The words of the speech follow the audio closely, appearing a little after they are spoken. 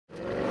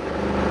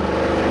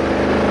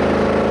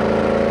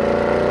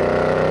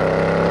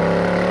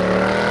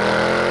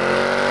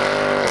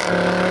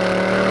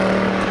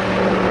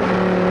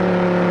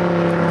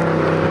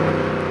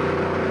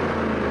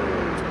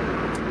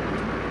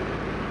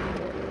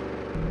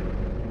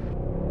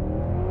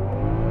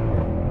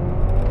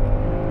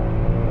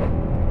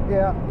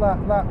Yeah,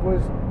 that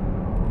was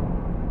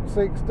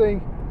 60.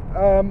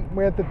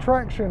 We had the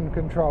traction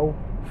control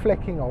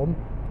flicking on.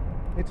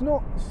 It's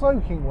not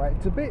soaking wet,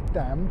 it's a bit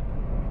damp.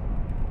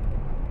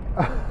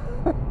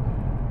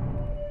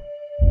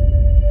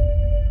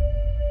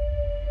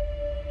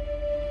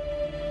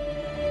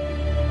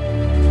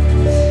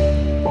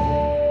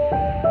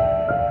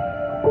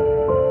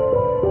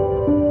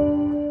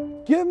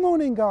 Good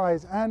morning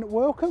guys, and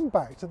welcome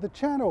back to the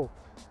channel,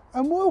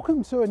 and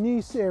welcome to a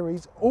new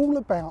series all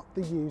about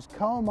the used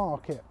car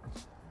market.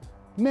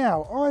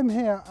 Now I'm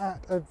here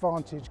at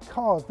Advantage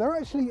Cars. They're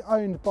actually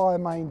owned by a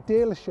main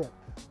dealership,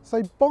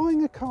 so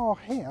buying a car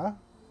here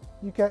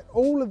you get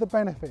all of the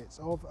benefits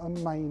of a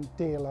main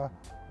dealer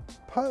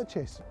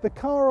purchase. The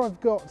car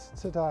I've got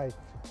today,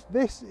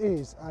 this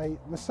is a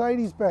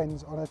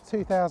Mercedes-Benz on a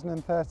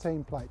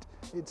 2013 plate.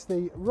 It's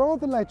the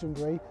rather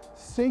legendary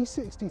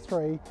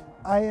C63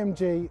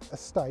 Amg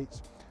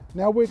Estate.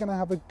 Now we're going to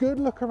have a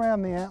good look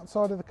around the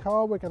outside of the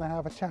car, we're going to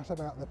have a chat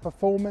about the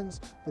performance,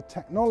 the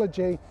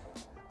technology,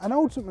 and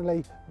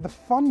ultimately the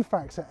fun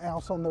factor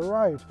out on the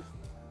road.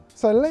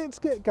 So let's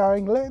get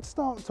going, let's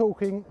start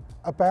talking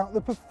about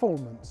the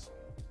performance.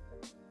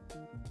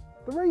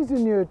 The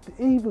reason you'd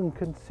even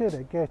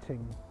consider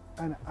getting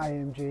an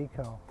AMG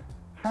car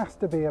has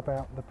to be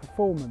about the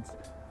performance.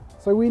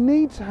 So we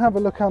need to have a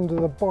look under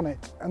the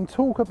bonnet and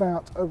talk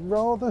about a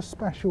rather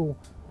special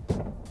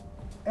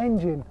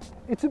engine.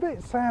 It's a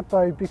bit sad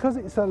though, because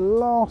it's a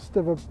last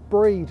of a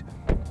breed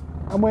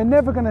and we're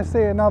never going to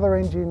see another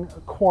engine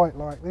quite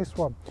like this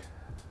one.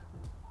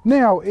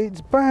 Now it's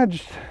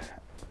badged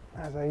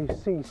as a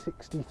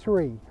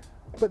C63,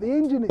 but the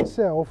engine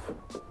itself,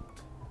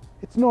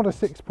 it's not a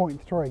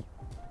 6.3,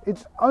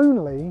 it's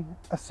only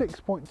a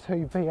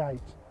 6.2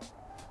 V8.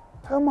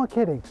 How am I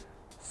kidding?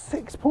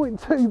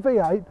 6.2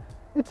 V8?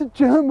 It's a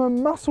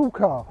German muscle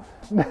car.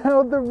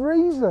 Now the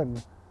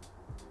reason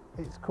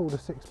it's called a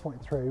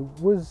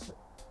 6.3 was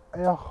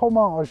a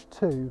homage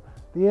to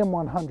the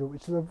M100,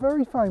 which is a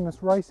very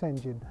famous race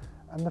engine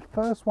and the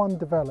first one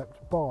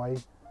developed by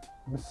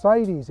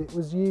Mercedes. It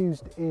was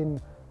used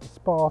in the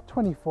Spa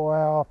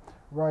 24-hour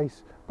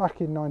race back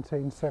in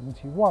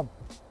 1971.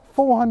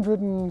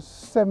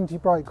 470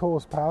 brake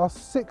horsepower,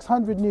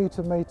 600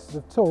 newton meters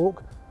of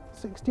torque,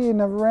 60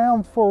 in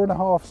around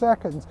 4.5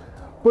 seconds.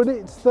 But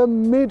it's the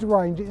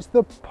mid-range, it's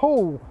the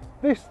pull.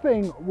 This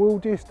thing will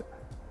just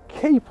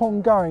keep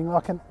on going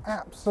like an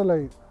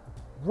absolute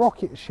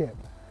rocket ship.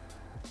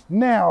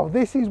 Now,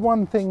 this is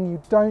one thing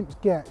you don't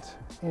get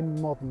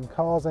in modern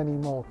cars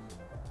anymore.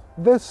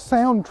 The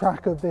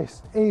soundtrack of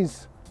this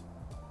is,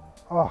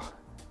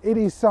 it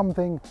is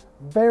something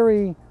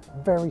very,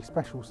 very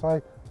special. So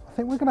I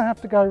think we're gonna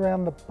have to go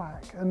around the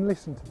back and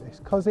listen to this,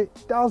 because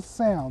it does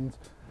sound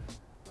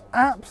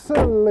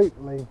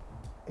absolutely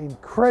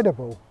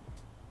incredible.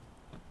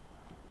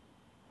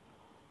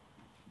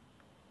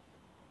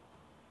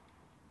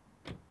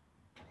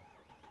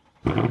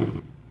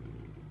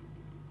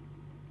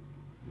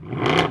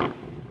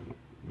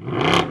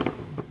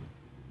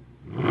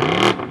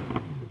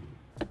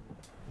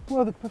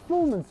 Well, the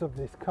performance of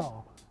this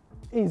car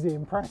is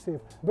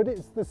impressive, but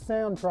it's the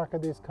soundtrack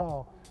of this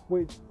car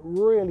which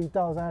really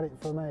does add it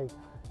for me.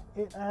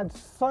 It adds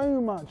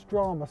so much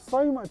drama,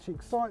 so much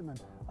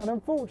excitement, and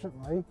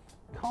unfortunately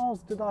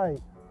cars today,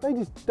 they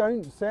just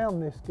don't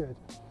sound this good.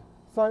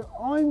 So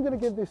I'm going to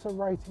give this a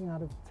rating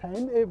out of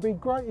 10. It'd be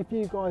great if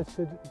you guys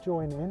could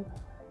join in,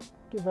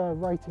 give a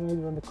rating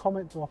either in the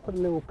comments, or I'll put a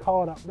little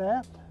card up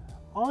there.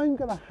 I'm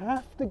going to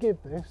have to give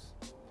this,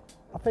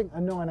 I think, a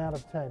 9 out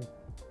of 10.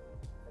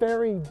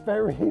 Very,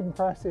 very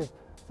impressive.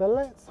 So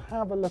let's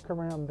have a look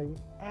around the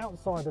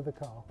outside of the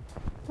car.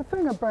 The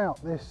thing about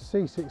this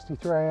C63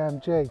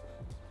 AMG,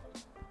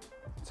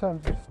 in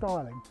terms of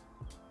styling,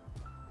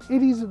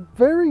 it is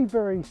very,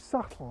 very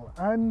subtle,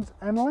 and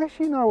unless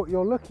you know what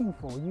you're looking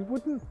for, you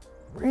wouldn't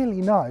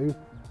really know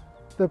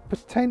the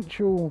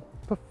potential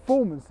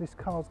performance this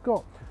car's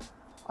got.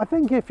 I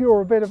think if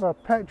you're a bit of a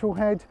petrol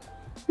head,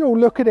 you'll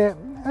look at it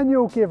and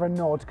you'll give a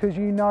nod, because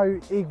you know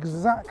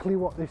exactly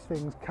what this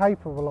thing's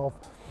capable of.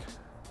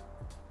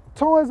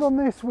 Tyres on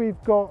this,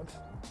 we've got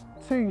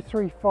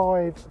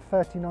 235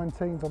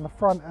 3019s on the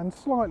front and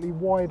slightly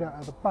wider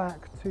at the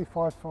back,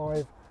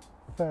 255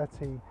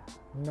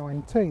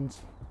 3019s.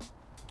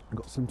 We've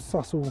got some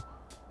Sussex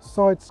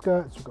side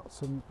skirts, we've got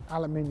some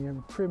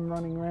aluminium trim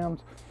running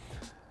around,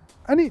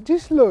 and it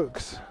just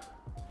looks,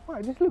 well,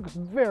 it just looks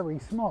very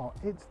smart.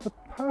 It's the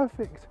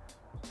perfect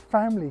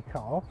family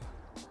car,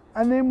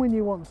 and then when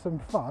you want some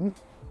fun,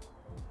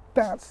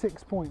 that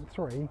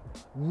 6.3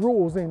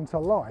 roars into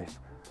life.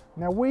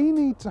 Now we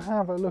need to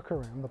have a look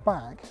around the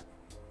back.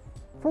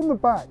 From the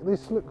back,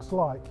 this looks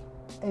like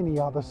any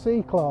other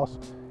C-Class.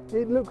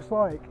 It looks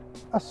like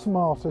a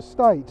smart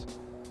estate.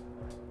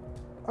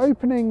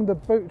 Opening the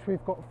boot,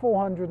 we've got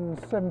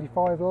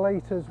 475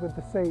 litres with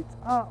the seats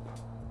up,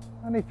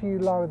 and if you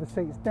lower the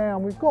seats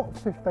down, we've got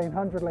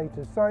 1500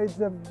 litres. So it's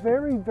a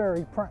very,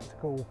 very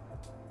practical,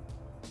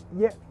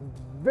 yet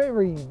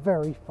very,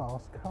 very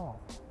fast car.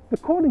 The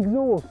quad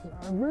exhausts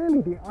are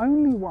really the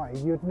only way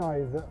you'd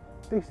know that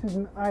this is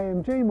an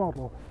AMG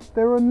model.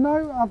 There are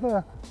no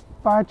other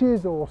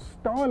badges or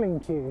styling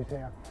cues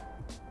here.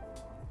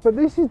 But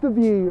this is the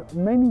view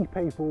many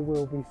people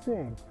will be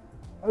seeing,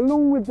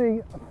 along with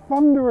the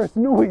thunderous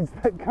noise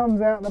that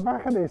comes out the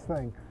back of this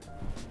thing.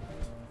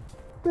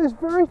 There's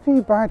very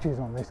few badges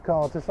on this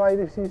car to say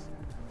this is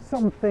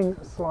something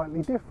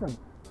slightly different.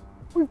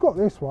 We've got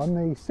this one,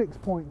 the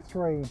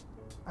 6.3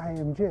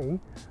 AMG,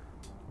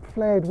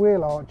 flared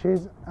wheel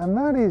arches, and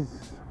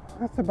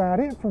that's about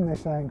it from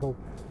this angle.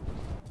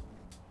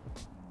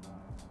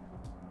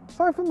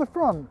 So from the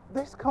front,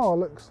 this car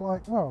looks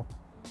like, well,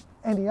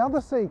 any other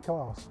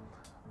C-Class.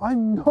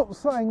 I'm not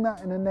saying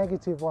that in a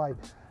negative way.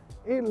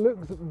 It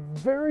looks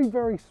very,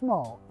 very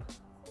smart,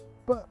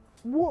 but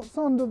what's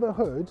under the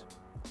hood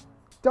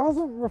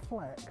doesn't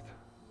reflect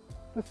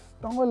the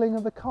styling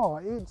of the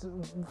car. It's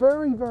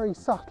very, very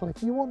subtle.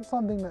 If you want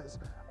something that's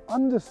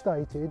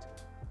understated,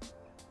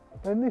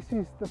 then this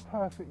is the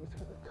perfect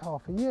car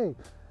for you.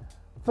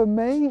 For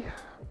me,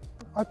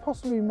 I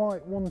possibly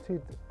might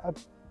wanted a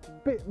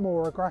bit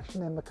more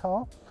aggression in the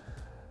car.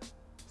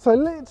 So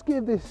let's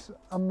give this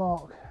a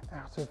mark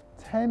out of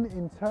 10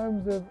 in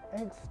terms of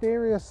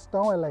exterior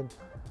styling.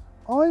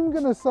 I'm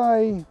going to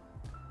say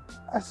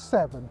a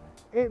 7.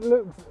 It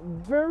looks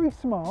very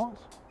smart,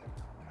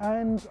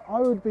 and I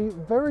would be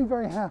very,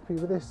 very happy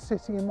with this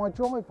sitting in my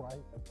driveway.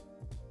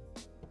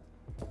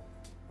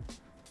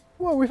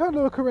 Well, we've had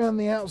a look around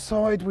the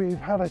outside, we've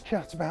had a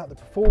chat about the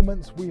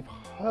performance, we've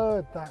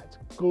heard that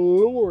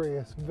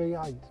glorious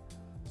V8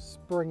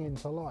 spring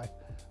into life,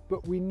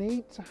 but we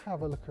need to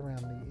have a look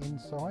around the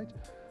inside,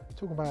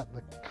 talk about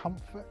the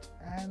comfort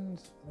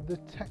and the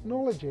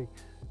technology.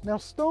 Now,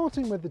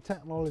 starting with the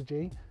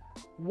technology,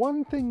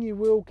 one thing you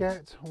will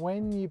get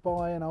when you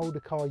buy an older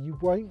car, you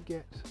won't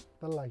get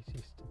the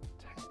latest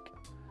tech.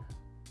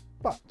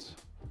 But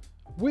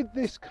with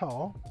this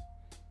car,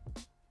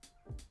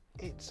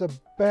 it's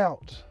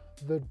about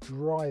the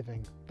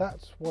driving.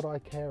 That's what I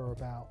care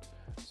about,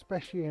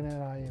 especially in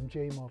an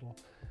AMG model.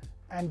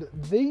 And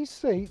these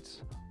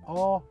seats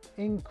are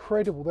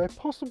incredible. They're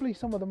possibly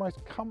some of the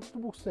most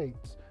comfortable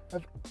seats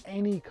of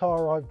any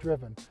car I've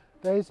driven.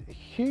 There's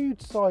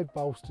huge side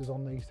bolsters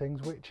on these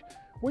things, which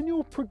when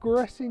you're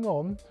progressing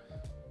on,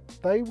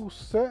 they will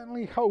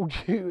certainly hold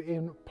you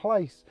in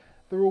place.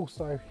 They're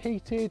also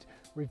heated.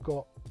 We've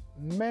got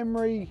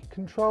memory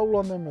control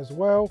on them as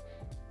well,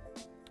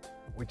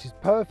 which is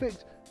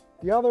perfect.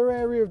 The other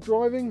area of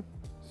driving,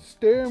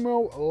 steering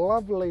wheel,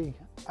 lovely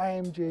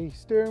AMG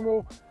steering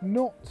wheel,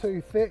 not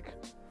too thick,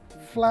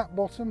 flat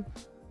bottom,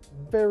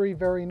 very,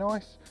 very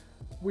nice.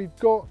 We've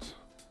got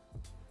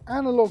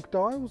analog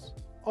dials.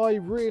 I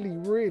really,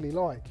 really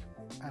like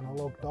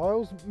analog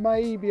dials.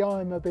 Maybe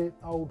I'm a bit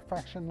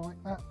old-fashioned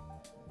like that,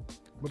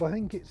 but I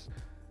think it's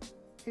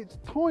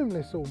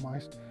timeless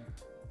almost.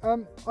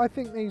 I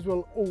think these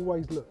will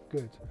always look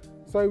good.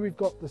 So we've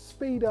got the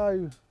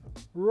speedo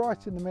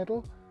right in the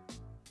middle.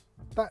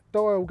 That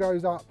dial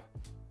goes up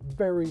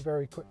very,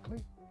 very quickly.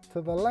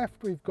 To the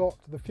left, we've got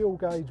the fuel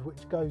gauge,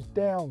 which goes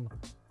down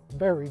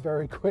very,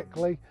 very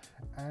quickly,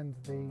 and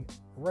the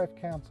rev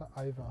counter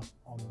over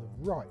on the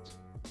right.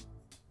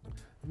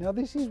 Now,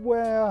 this is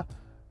where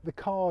the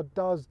car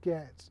does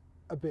get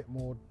a bit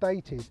more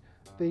dated.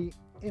 The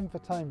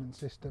infotainment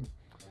system.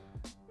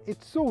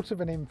 It's sort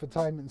of an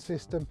infotainment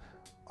system.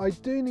 I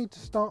do need to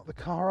start the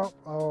car up.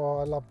 Oh,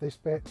 I love this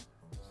bit.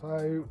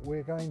 So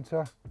we're going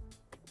to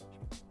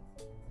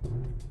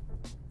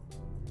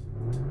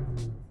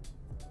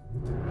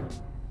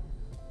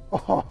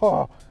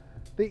oh,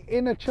 the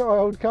inner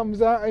child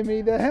comes out of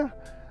me there.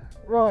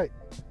 Right,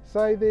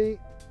 so the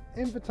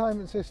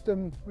infotainment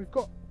system, we've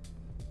got,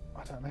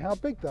 I don't know how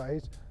big that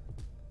is,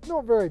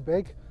 not very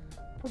big,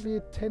 probably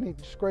a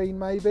 10-inch screen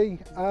maybe,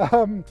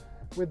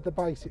 with the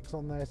basics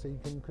on there so you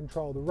can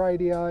control the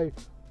radio.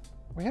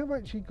 We have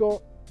actually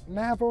got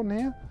nav on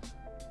here,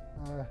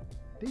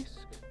 disc,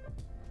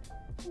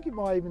 I think it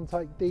might even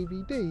take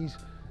DVDs.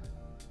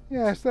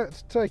 Yes,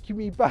 that's taking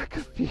me back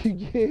a few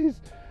years.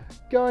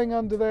 Going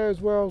under there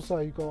as well, so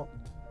you've got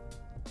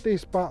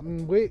this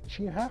button, which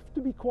you have to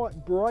be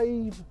quite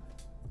brave,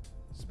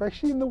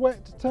 especially in the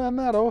wet, to turn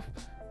that off.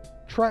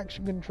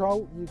 Traction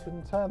control, you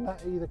can turn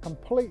that either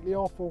completely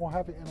off or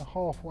have it in a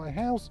halfway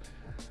house.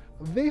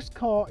 This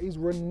car is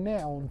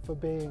renowned for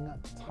being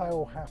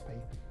tail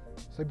happy,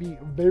 so be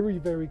very,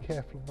 very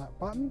careful of that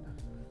button.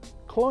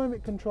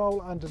 Climate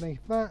control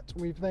underneath that.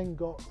 We've then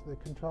got the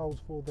controls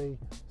for the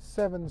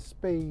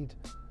 7-speed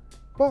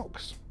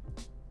box,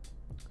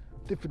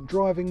 different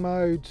driving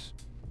modes.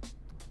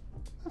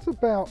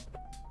 That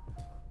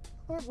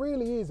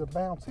really is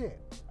about it.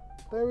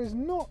 There is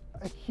not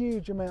a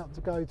huge amount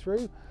to go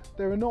through.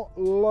 There are not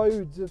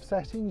loads of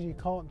settings. You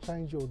can't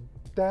change your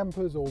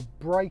dampers or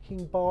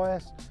braking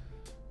bias.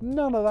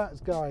 None of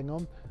that's going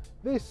on.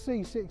 This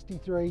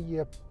C63,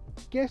 you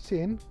get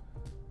in,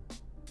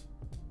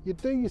 you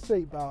do your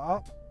seatbelt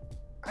up,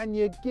 and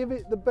you give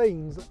it the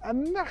beans,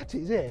 and that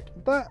is it.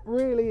 That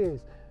really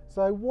is.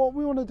 So what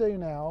we want to do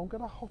now, I'm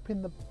going to hop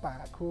in the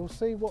back. We'll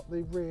see what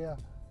the rear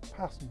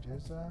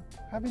passengers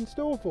have in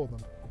store for them.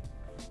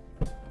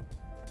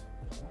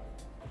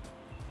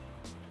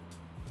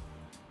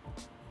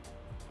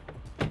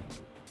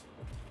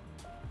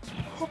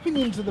 Hopping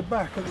into the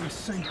back of this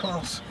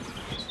C-Class,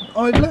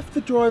 I left the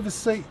driver's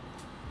seat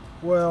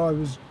where I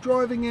was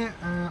driving it.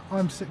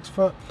 I'm 6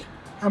 foot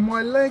and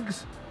my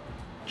legs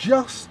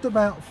just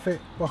about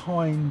fit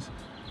behind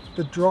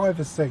the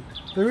driver's seat.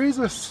 There is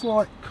a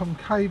slight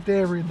concaved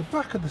area in the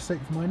back of the seat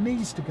for my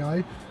knees to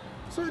go,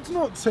 so it's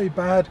not too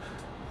bad.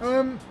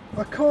 I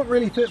can't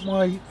really fit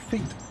my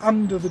feet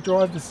under the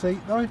driver's seat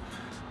though,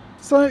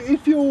 so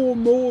if you're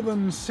more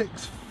than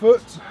 6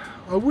 foot,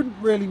 I wouldn't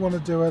really want to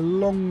do a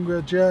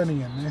longer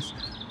journey in this,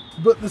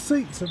 but the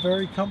seats are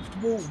very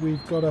comfortable.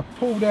 We've got a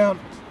pull down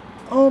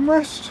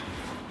armrest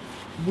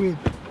with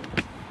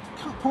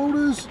cup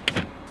holders,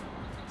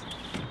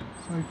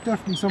 so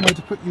definitely somewhere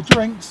to put your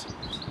drinks.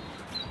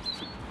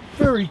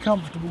 Very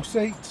comfortable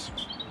seats,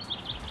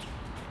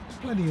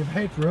 plenty of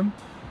headroom,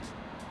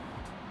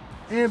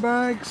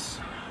 airbags,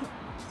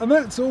 and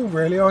that's all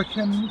really I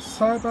can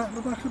say about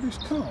the back of this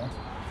car.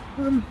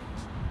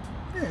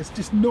 Yeah, it's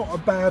just not a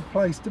bad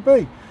place to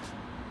be.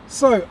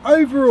 So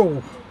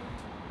overall,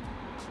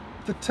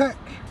 the tech,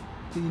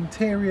 the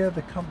interior,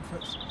 the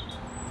comforts,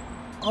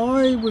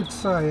 I would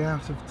say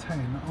out of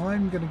 10,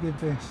 I'm going to give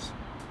this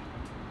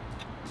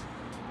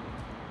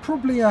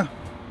probably a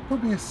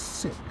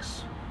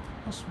 6,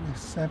 possibly a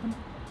 7.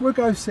 We'll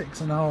go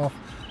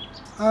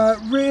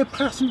 6.5. Rear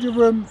passenger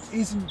room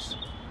isn't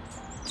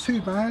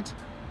too bad,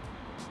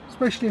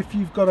 especially if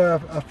you've got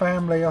a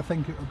family. I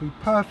think it would be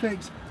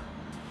perfect.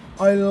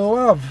 I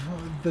love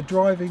the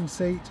driving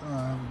seat,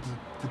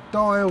 the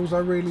dials I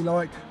really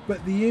like,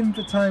 but the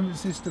infotainment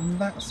system,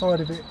 that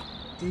side of it,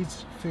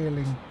 is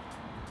feeling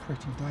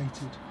pretty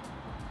dated.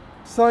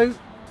 So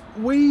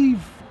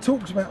we've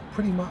talked about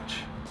pretty much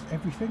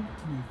everything.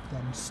 We've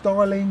done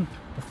styling,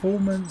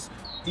 performance,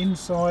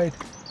 inside,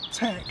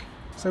 tech.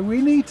 So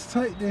we need to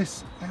take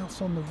this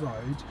out on the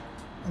road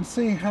and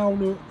see how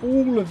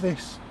all of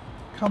this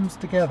comes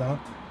together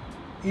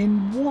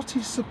in what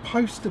is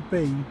supposed to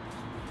be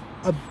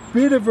a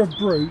bit of a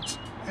brute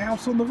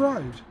out on the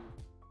road.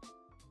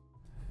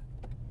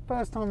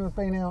 First time I've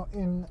been out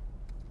in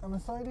a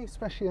Mercedes,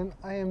 especially an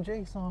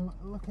AMG, so I'm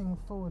looking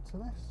forward to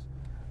this.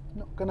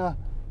 Not gonna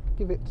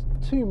give it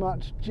too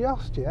much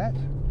just yet.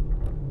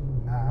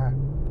 No.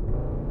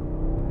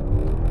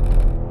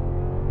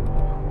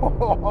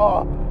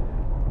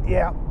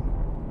 Yeah,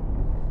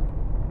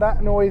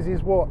 that noise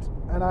is what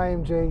an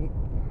AMG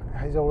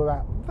is all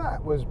about.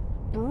 That was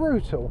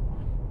brutal.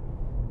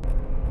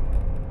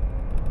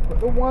 But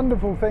the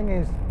wonderful thing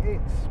is,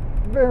 it's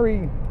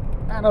very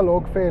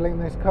analog feeling,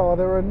 this car.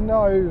 There are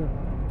no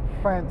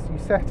fancy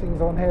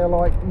settings on here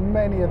like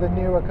many of the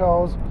newer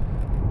cars.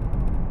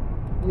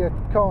 You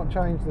can't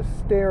change the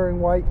steering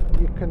weight,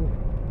 you can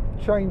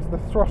change the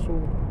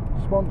throttle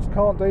response,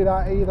 can't do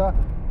that either.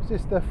 It's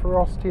just the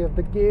ferocity of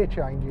the gear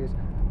changes,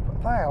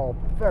 but they are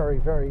very,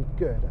 very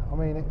good. I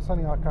mean, it's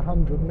only like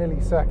 100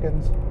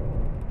 milliseconds.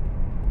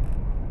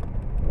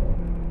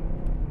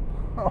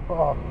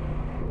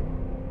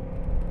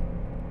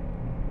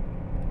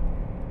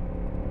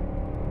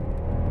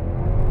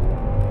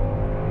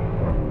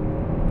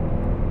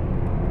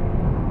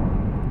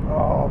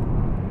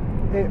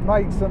 It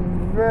makes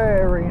some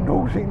very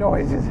naughty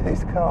noises,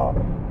 this car.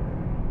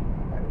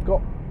 It's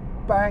got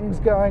bangs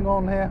going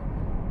on here.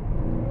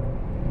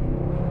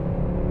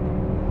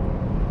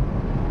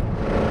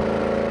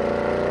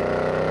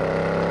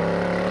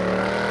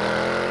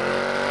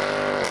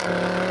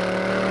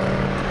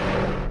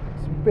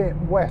 It's a bit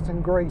wet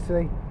and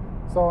greasy,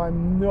 so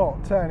I'm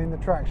not turning the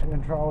traction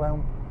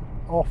control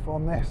off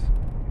on this.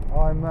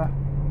 I'm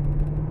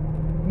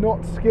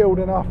not skilled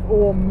enough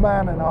or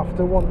man enough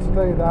to want to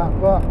do that,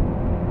 but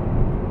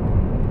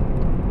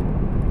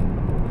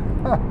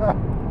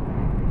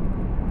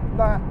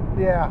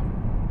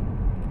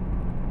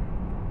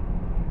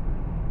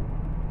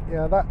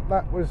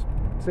that was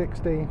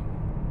 60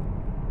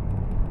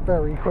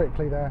 very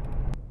quickly there.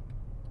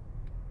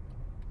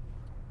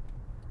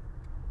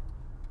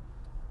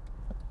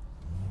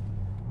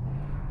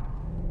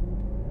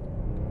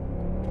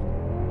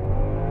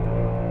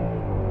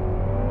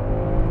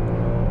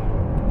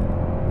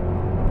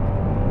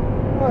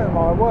 Oh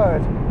my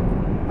word.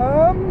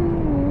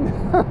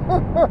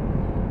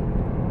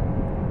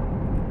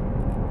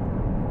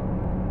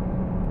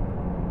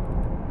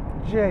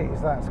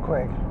 Jeez, that's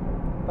quick.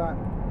 That.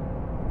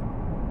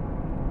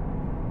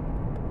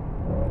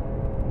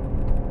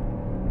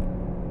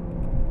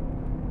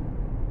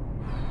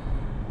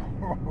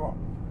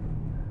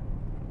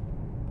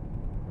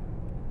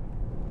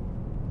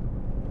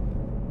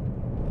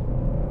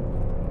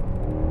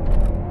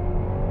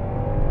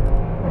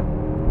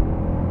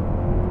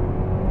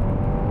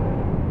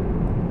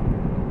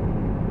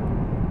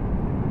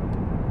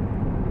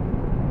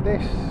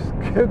 This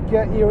could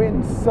get you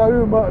in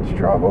so much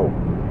trouble.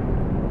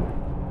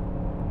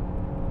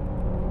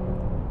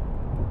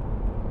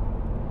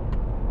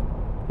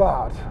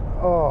 but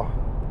oh,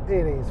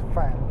 it is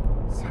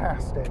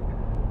fantastic.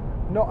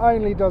 Not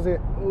only does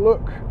it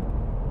look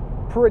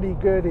pretty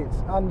good, it's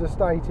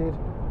understated,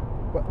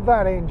 but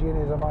that engine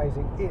is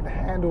amazing. It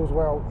handles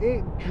well,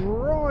 it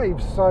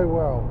drives so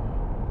well,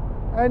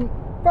 and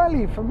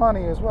value for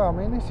money as well. I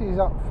mean, this is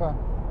up for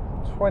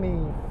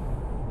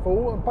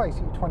 24,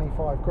 basically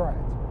 25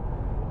 grand,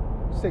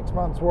 6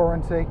 months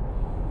warranty.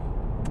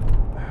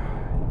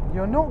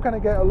 You're not going to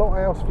get a lot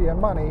else for your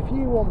money. If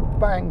you want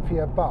bang for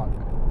your buck,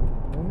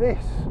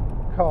 this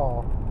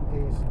car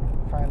is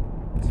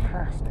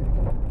fantastic.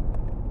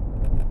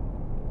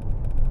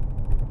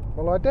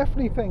 Well, I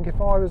definitely think if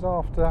I was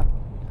after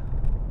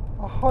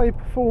a high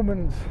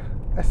performance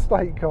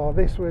estate car,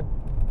 this would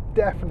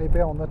definitely be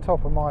on the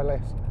top of my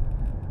list.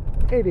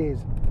 It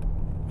is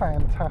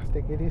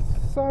fantastic. It is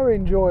so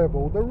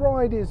enjoyable. The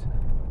ride is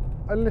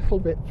a little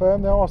bit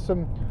firm. There are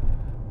some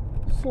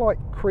slight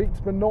creaks,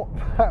 but not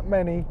that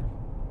many.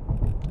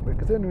 But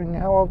considering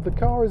how old the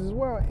car is as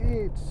well,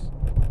 it's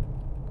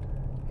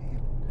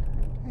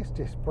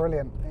just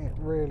brilliant. It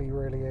really,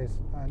 really is.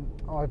 And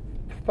I've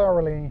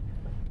thoroughly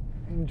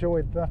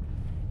enjoyed the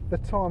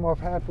time I've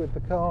had with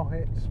the car.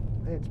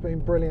 It's been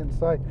brilliant.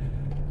 So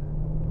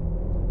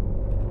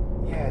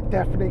yeah,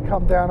 definitely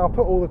come down. I'll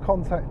put all the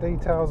contact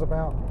details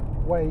about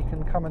where you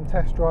can come and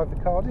test drive the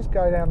car. Just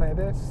go down there.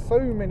 There's so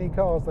many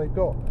cars they've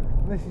got,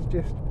 and this is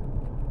just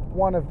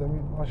one of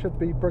them. I should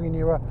be bringing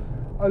you a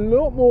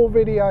lot more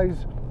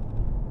videos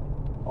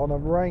on a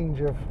range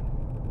of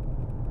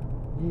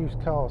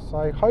used cars.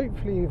 So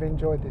hopefully you've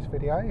enjoyed this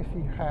video. If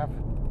you have,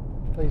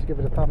 please give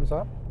it a thumbs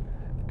up.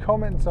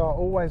 Comments are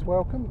always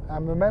welcome,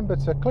 and remember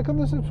to click on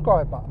the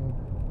subscribe button.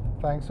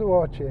 Thanks for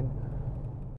watching.